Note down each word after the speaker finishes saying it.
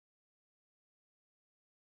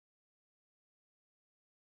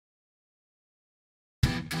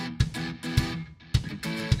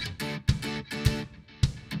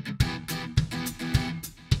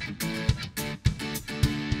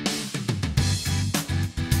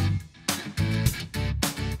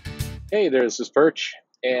Hey, there's this Birch,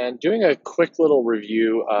 and doing a quick little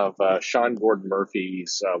review of Sean Gordon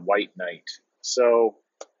Murphy's White Knight. So,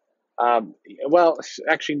 um, well,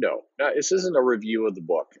 actually, no, this isn't a review of the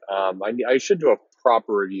book. I should do a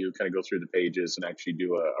proper review, kind of go through the pages and actually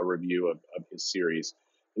do a review of his series.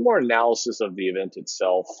 More analysis of the event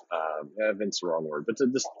itself. Event's the wrong word, but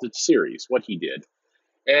the series, what he did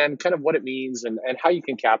and kind of what it means and how you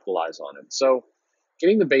can capitalize on it. So,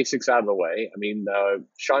 getting the basics out of the way, I mean,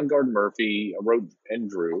 Sean Gordon Murphy wrote and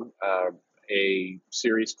drew a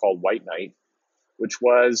series called White Knight, which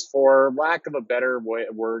was, for lack of a better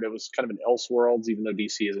word, it was kind of an Elseworlds, even though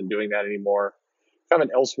DC isn't doing that anymore, kind of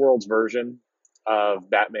an Elseworlds version of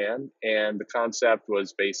Batman. And the concept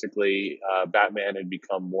was basically Batman had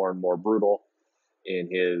become more and more brutal in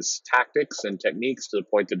his tactics and techniques to the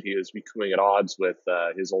point that he was becoming at odds with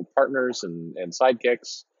his old partners and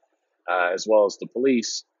sidekicks, as well as the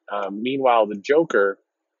police. Meanwhile, the Joker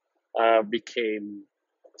became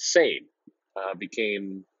sane,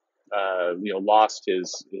 became lost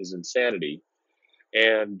his insanity,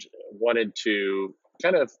 and wanted to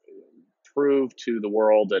kind of prove to the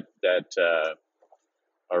world that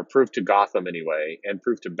or prove to Gotham anyway, and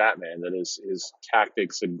prove to Batman that his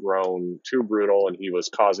tactics had grown too brutal and he was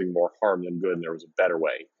causing more harm than good, and there was a better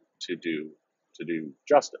way to do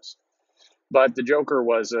justice. But the Joker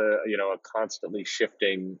was a constantly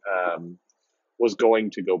shifting, was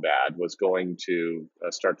going to go bad, was going to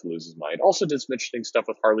start to lose his mind. Also did some interesting stuff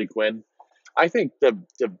with Harley Quinn. I think the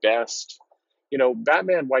best,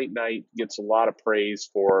 Batman White Knight gets a lot of praise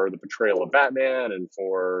for the portrayal of Batman and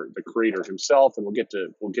for the creator himself, and we'll get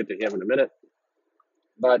to him in a minute.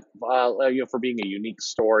 But for being a unique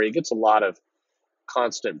story, it gets a lot of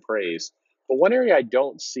constant praise. But one area I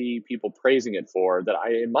don't see people praising it for, that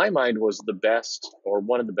in my mind, was the best or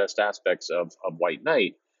one of the best aspects of White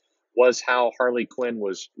Knight, was how Harley Quinn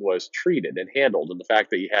was treated and handled, and the fact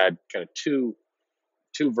that you had kind of two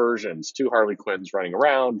versions, two Harley Quinns running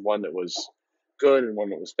around, one that was good and one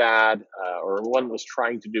that was bad, or one that was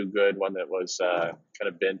trying to do good, one that was kind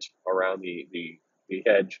of bent around the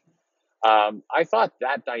hedge. I thought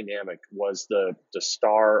that dynamic was the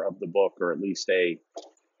star of the book, or at least a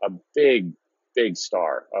big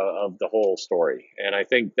star of the whole story. And I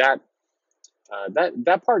think that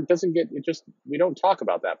part doesn't get it. Just we don't talk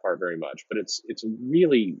about that part very much, but it's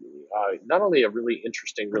really not only a really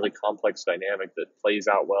interesting, really complex dynamic that plays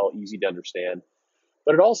out well, easy to understand,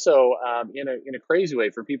 but it also, in a crazy way,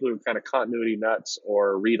 for people who are kind of continuity nuts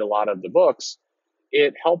or read a lot of the books,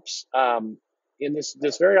 it helps, in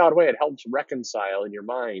this very odd way. It helps reconcile in your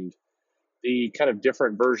mind the kind of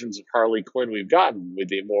different versions of Harley Quinn we've gotten, with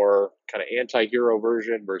the more kind of anti-hero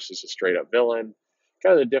version versus a straight up villain,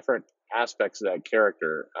 kind of the different aspects of that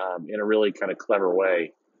character, in a really kind of clever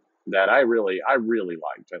way that I really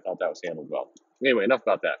liked. I thought that was handled well. Anyway, enough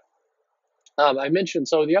about that. I mentioned,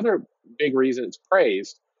 so the other big reason it's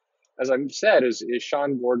praised, as I said, is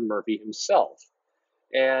Sean Gordon Murphy himself.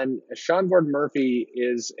 And Sean Gordon Murphy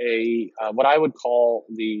is a what I would call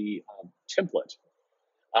the template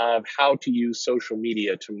of how to use social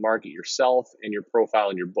media to market yourself and your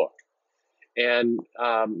profile in your book. And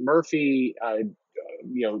Murphy,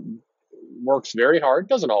 works very hard,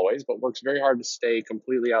 doesn't always, but works very hard to stay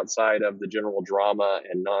completely outside of the general drama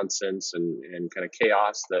and nonsense and kind of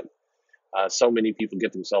chaos that so many people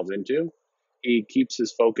get themselves into. He keeps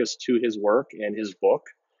his focus to his work and his book,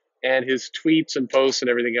 and his tweets and posts and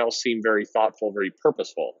everything else seem very thoughtful, very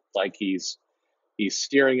purposeful, like he's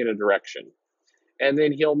steering in a direction. And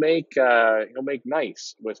then he'll make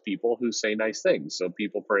nice with people who say nice things. So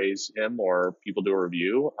people praise him, or people do a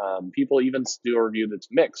review. People even do a review that's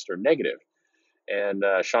mixed or negative, and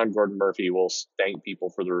Sean Gordon Murphy will thank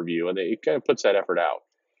people for the review, and it kind of puts that effort out.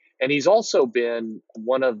 And he's also been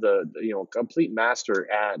one of the complete master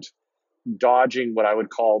at dodging what I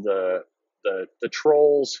would call the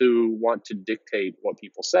trolls who want to dictate what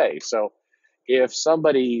people say. So if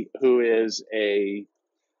somebody who is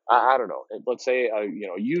I don't know, let's say a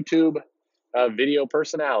YouTube video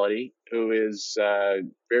personality who is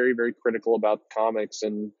very very critical about comics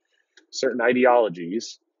and certain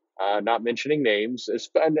ideologies, not mentioning names,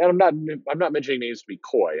 and I'm not mentioning names to be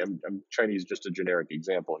coy. I'm trying to use just a generic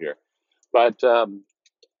example here, but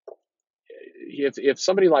if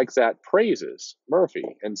somebody like that praises Murphy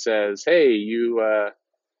and says, "Hey,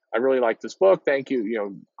 I really like this book. Thank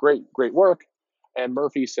you. Great work." And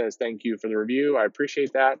Murphy says, "Thank you for the review. I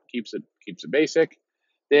appreciate that." Keeps it basic.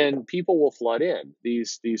 Then people will flood in.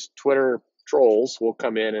 These Twitter trolls will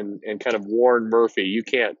come in and kind of warn Murphy, "You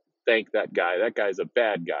can't thank that guy. That guy's a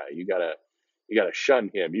bad guy. You gotta shun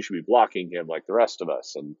him. You should be blocking him like the rest of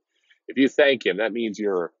us. And if you thank him, that means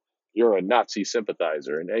you're you're a Nazi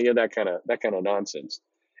sympathizer, and that kind of nonsense.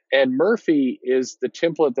 And Murphy is the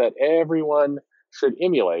template that everyone should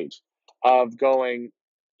emulate of going,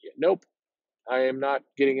 nope, I am not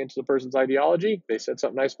getting into the person's ideology. They said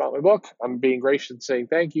something nice about my book. I'm being gracious and saying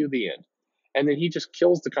thank you, the end. And then he just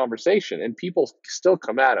kills the conversation, and people still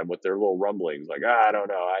come at him with their little rumblings like, I don't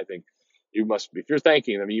know. I think you must be, if you're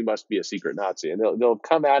thanking them, you must be a secret Nazi. And they'll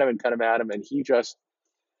come at him and cut him at him. And he does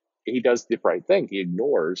the right thing. He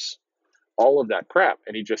ignores all of that crap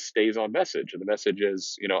and he just stays on message. And the message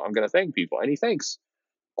is, I'm going to thank people. And he thanks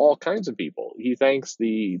all kinds of people. He thanks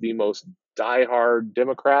the most diehard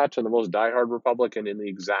Democrat and the most diehard Republican in the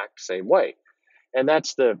exact same way. And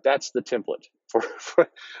that's the template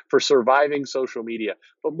for surviving social media,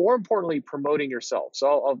 but more importantly, promoting yourself.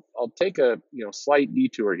 So I'll take a slight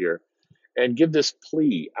detour here and give this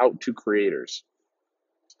plea out to creators.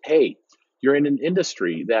 Hey, you're in an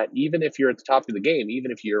industry that even if you're at the top of the game,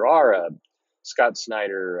 even if you are a Scott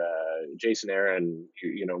Snyder, Jason Aaron,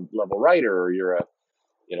 level writer, or you're a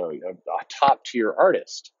top tier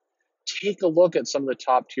artist, take a look at some of the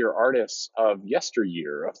top tier artists of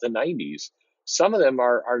yesteryear, of the 90s. Some of them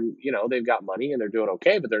are they've got money and they're doing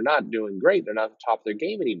okay, but they're not doing great. They're not at the top of their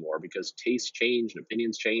game anymore because tastes change and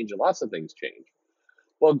opinions change and lots of things change.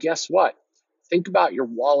 Well, guess what? Think about your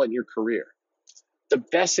wallet and your career. The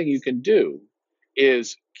best thing you can do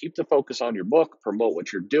is keep the focus on your book, promote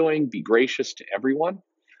what you're doing, be gracious to everyone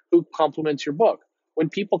who compliments your book. When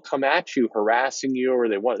people come at you, harassing you, or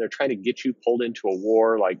they're trying to get you pulled into a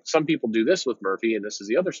war, like some people do this with Murphy, and this is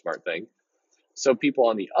the other smart thing. So people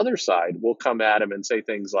on the other side will come at him and say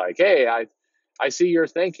things like, "Hey, I see you're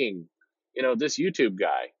thanking, this YouTube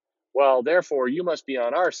guy. Well, therefore you must be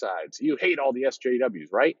on our side. So you hate all the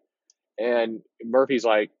SJWs, right?" And Murphy's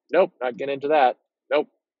like, "Nope, not getting into that. Nope,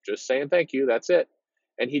 just saying thank you. That's it."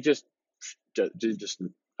 And he just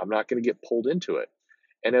I'm not going to get pulled into it.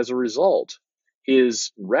 And as a result,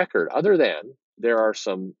 his record, other than there are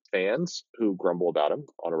some fans who grumble about him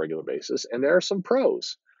on a regular basis, and there are some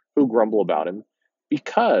pros who grumble about him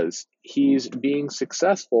because he's being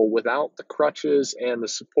successful without the crutches and the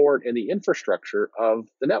support and the infrastructure of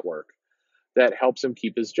the network that helps him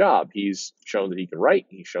keep his job. He's shown that he can write,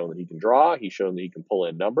 he's shown that he can draw, he's shown that he can pull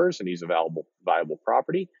in numbers, and he's a viable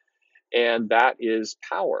property. And that is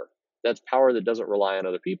power. That's power that doesn't rely on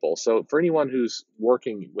other people. So for anyone who's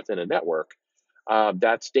working within a network,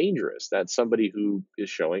 that's dangerous. That's somebody who is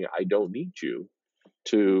showing, I don't need you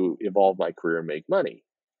to evolve my career and make money.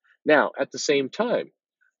 Now, at the same time,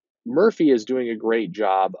 Murphy is doing a great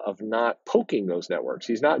job of not poking those networks.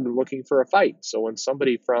 He's not looking for a fight. So when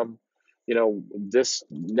somebody from, this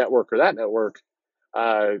network or that network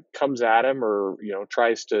comes at him, or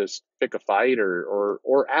tries to pick a fight,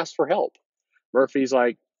 or ask for help, Murphy's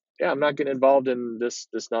like, yeah, I'm not getting involved in this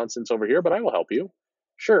nonsense over here, but I will help you.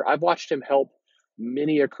 Sure, I've watched him help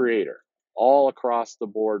many a creator all across the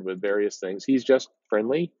board with various things. He's just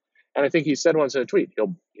friendly, and I think he said once in a tweet,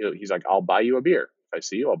 he's like, I'll buy you a beer. If I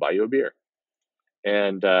see you, I'll buy you a beer.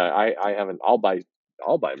 And I haven't. I'll buy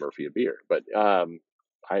Murphy a beer, but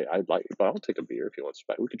but I'll take a beer if he wants to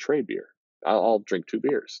buy. We could trade beer. I'll drink 2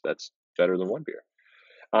 beers. That's better than 1 beer.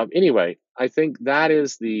 Anyway, I think that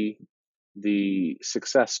is the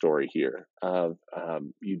success story here of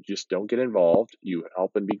you just don't get involved, you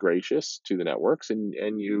help and be gracious to the networks, and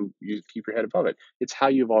you keep your head above it. It's how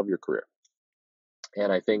you evolve your career.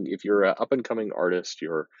 And I think if you're an up and coming artist,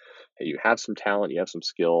 you have some talent, you have some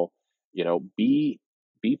skill, be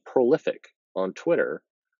prolific on Twitter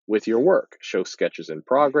with your work. Show sketches in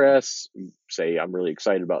progress, say I'm really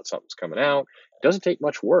excited about something's coming out. It doesn't take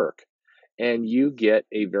much work, and you get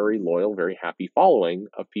a very loyal, very happy following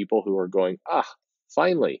of people who are going,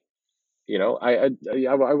 finally. I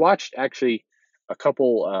watched actually a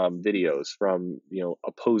couple videos from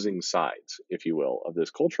opposing sides, if you will, of this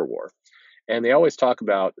culture war, and they always talk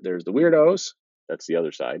about there's the weirdos, that's the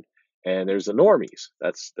other side, and there's the normies,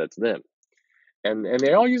 that's them, and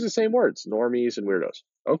they all use the same words, normies and weirdos.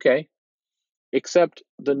 Okay, except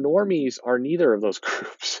the normies are neither of those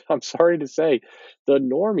groups. I'm sorry to say, the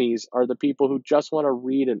normies are the people who just want to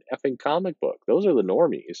read an effing comic book. Those are the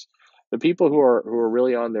normies. The people who are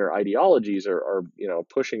really on their ideologies are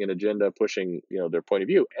pushing an agenda, pushing their point of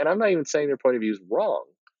view. And I'm not even saying their point of view is wrong.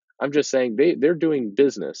 I'm just saying they're doing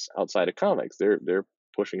business outside of comics. They're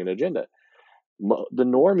pushing an agenda. The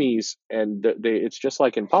normies, and it's just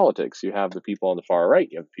like in politics. You have the people on the far right,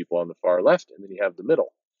 you have the people on the far left, and then you have the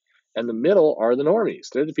middle. And the middle are the normies.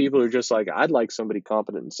 They're the people who are just like, I'd like somebody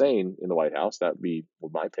competent and sane in the White House. That would be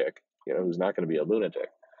my pick, who's not going to be a lunatic.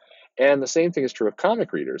 And the same thing is true of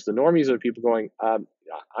comic readers. The normies are the people going,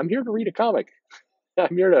 I'm here to read a comic.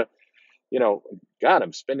 I'm here to God,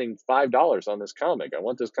 I'm spending $5 on this comic. I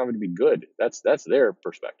want this comic to be good. That's their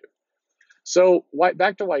perspective. So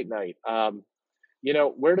back to White Knight.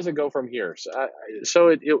 Where does it go from here?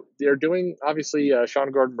 So they're doing, obviously,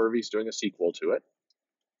 Sean Gordon Murphy's doing a sequel to it,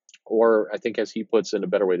 or I think, as he puts in, a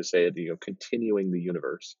better way to say it, continuing the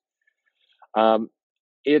universe. Um,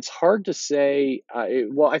 it's hard to say.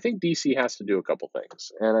 Well, I think DC has to do a couple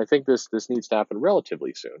things, and I think this needs to happen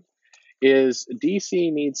relatively soon. Is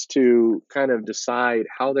DC needs to kind of decide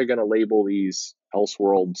how they're going to label these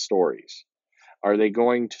Elseworld stories. Are they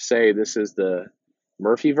going to say this is the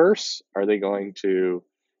Murphyverse? Are they going to,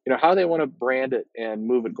 how they want to brand it and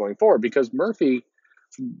move it going forward? Because Murphy,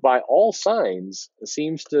 by all signs,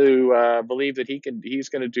 seems to believe that he's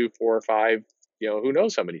going to do 4 or 5, who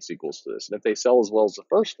knows how many sequels to this. And if they sell as well as the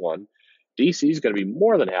first one, DC is going to be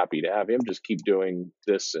more than happy to have him just keep doing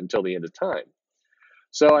this until the end of time.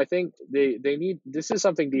 So I think they need, this is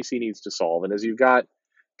something DC needs to solve. And as you've got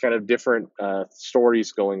kind of different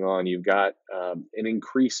stories going on, you've got an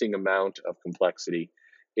increasing amount of complexity.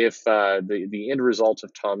 If the end result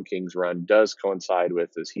of Tom King's run does coincide with,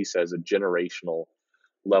 as he says, a generational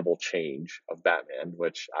level change of Batman,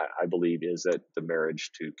 which I believe is that the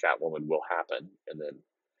marriage to Catwoman will happen, and then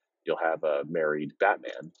you'll have a married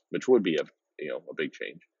Batman, which would be a big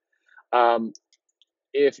change.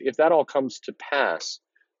 If that all comes to pass,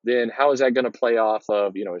 then how is that going to play off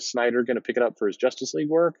of, is Snyder going to pick it up for his Justice League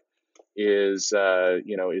work? Is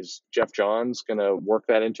Jeff Johns going to work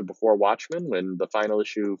that into before Watchmen when the final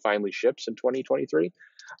issue finally ships in 2023?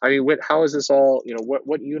 I mean, how is this all,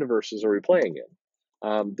 what universes are we playing in?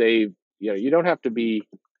 You don't have to be,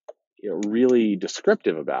 really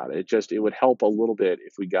descriptive about it. It would help a little bit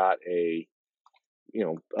if we got a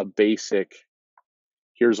basic,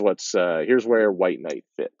 here's where White Knight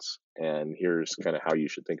fits, and here's kind of how you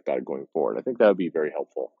should think about it going forward. I think that would be very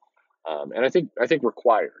helpful, and I think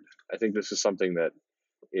required. I think this is something that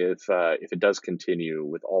if it does continue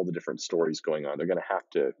with all the different stories going on, they're going to have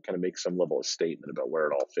to kind of make some level of statement about where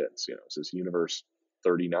it all fits. Is this universe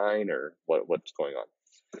 39 or what's going on?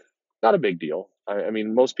 Not a big deal. I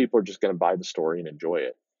mean, most people are just going to buy the story and enjoy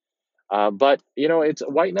it. But it's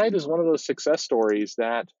White Knight is one of those success stories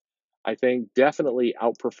that I think definitely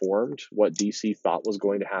outperformed what DC thought was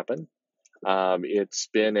going to happen. It's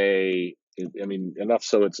been enough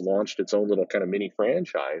so it's launched its own little kind of mini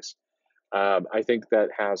franchise. I think that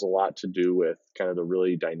has a lot to do with kind of the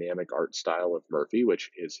really dynamic art style of Murphy, which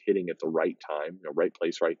is hitting at the right time, right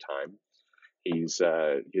place, right time. His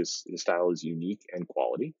style is unique and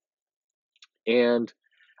quality, and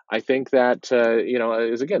I think that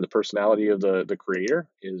is, again, the personality of the creator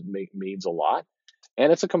means a lot,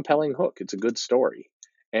 and it's a compelling hook. It's a good story,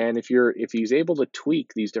 and if he's able to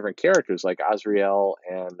tweak these different characters like Azrael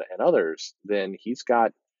and others, then he's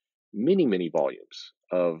got many volumes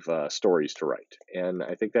of stories to write, and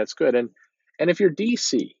I think that's good. And if you're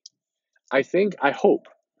DC, I hope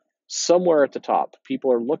somewhere at the top,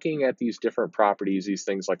 people are looking at these different properties, these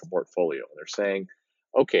things like a portfolio, and they're saying,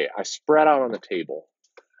 okay, I spread out on the table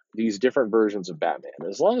these different versions of Batman.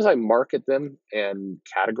 As long as I market them and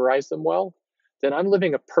categorize them well, then I'm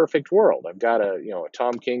living a perfect world. I've got a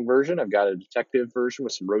Tom King version. I've got a detective version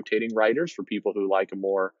with some rotating writers for people who like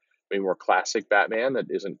maybe more classic Batman that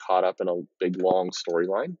isn't caught up in a big long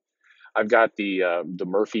storyline. I've got the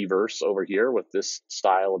Murphyverse over here with this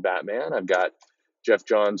style of Batman. I've got Jeff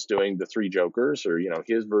Johns doing the Three Jokers, or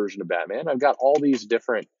his version of Batman. I've got all these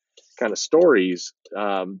different kind of stories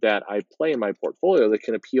that I play in my portfolio that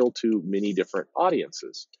can appeal to many different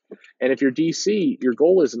audiences. And if you're DC, your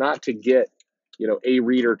goal is not to get a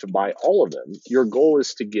reader to buy all of them. Your goal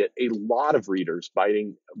is to get a lot of readers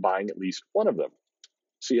buying at least one of them.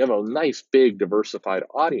 So you have a nice, big, diversified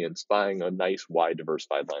audience buying a nice, wide,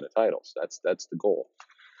 diversified line of titles. That's the goal.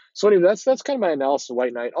 So anyway, that's kind of my analysis of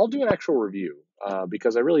White Knight. I'll do an actual review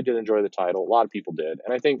because I really did enjoy the title. A lot of people did,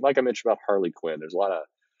 and I think, like I mentioned about Harley Quinn, there's a lot of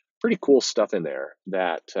pretty cool stuff in there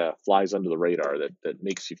that flies under the radar that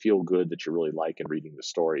makes you feel good that you really like in reading the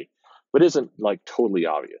story, but isn't like totally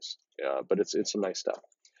obvious. But it's some nice stuff.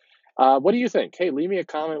 What do you think? Hey, leave me a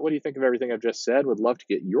comment. What do you think of everything I've just said? Would love to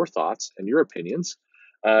get your thoughts and your opinions.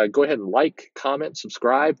 Go ahead and like, comment,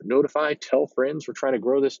 subscribe, notify, tell friends. We're trying to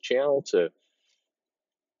grow this channel to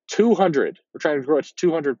 200. We're trying to grow it to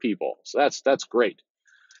 200 people. So that's great.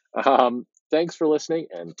 Thanks for listening,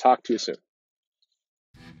 and talk to you soon.